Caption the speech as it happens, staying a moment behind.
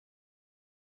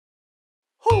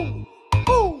Hoo!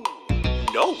 Hoo!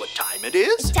 Know what time it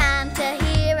is? It's time to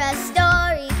hear a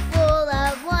story full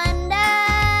of wonder.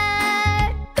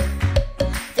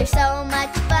 There's so much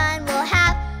fun we'll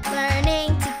have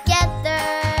learning together.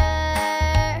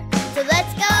 So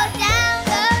let's go down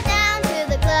to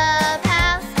the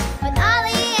clubhouse with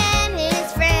Ollie and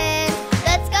his friends.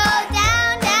 Let's go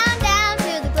down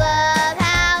to the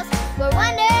clubhouse where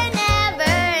wonder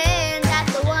never ends at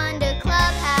the Wonder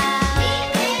Clubhouse. Meet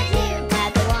with you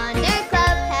at the Wonder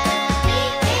Clubhouse.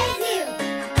 Meet with you.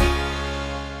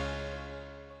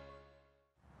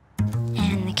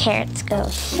 And the carrots go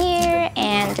here,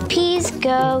 and the peas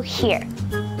go here.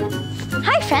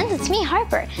 Hi friends, it's me,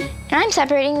 Harper, and I'm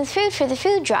separating the food for the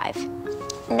food drive.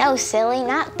 No, silly,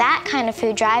 not that kind of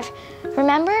food drive.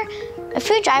 Remember, a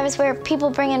food drive is where people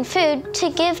bring in food to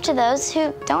give to those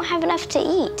who don't have enough to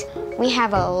eat. We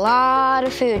have a lot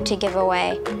of food to give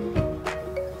away.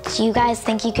 Do you guys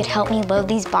think you could help me load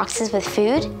these boxes with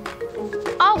food?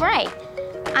 All right.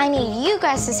 I need you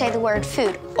guys to say the word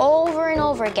food over and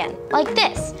over again, like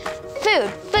this. Food,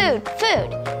 food, food.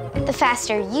 The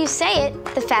faster you say it,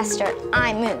 the faster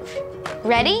I move.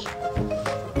 Ready?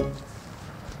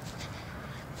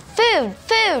 Food,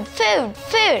 food, food,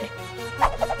 food.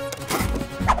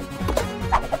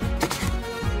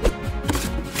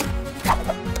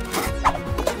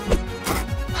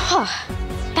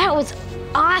 That was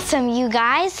awesome, you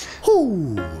guys.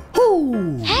 Hoo!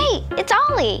 Hoo! Hey, it's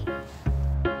Ollie.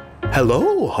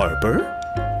 Hello, Harper.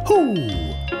 Hoo!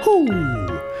 Hoo!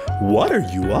 What are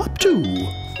you up to?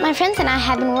 My friends and I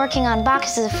have been working on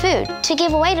boxes of food to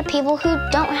give away to people who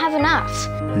don't have enough.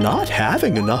 Not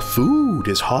having enough food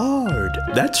is hard.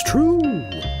 That's true.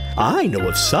 I know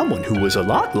of someone who was a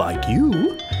lot like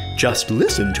you. Just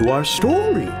listen to our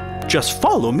story. Just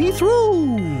follow me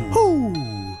through. Hoo!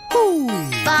 Hoo!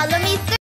 Follow me through.